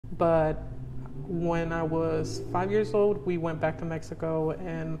But when I was 5 years old, we went back to Mexico,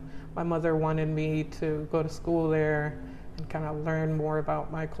 and my mother wanted me to go to school there and kind of learn more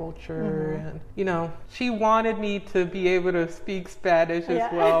about my culture. And, you know, she wanted me to be able to speak Spanish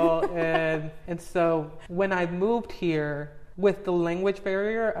as well. And so when I moved here, with the language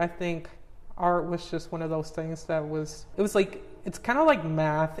barrier, I think art was just one of those things that it was like, it's kind of like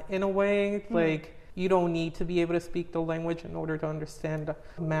math in a way. Like, you don't need to be able to speak the language in order to understand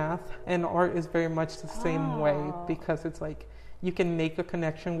math. And art is very much the same way, because it's like you can make a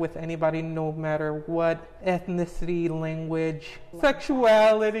connection with anybody no matter what ethnicity, language,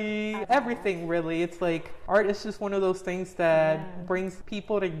 sexuality, everything really. It's like art is just one of those things that brings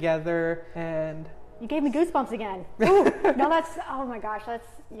people together. And you gave me goosebumps again. Ooh, no, that's, oh my gosh,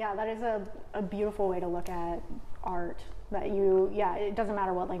 that is a beautiful way to look at art. That it doesn't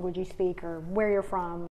matter what language you speak or where you're from.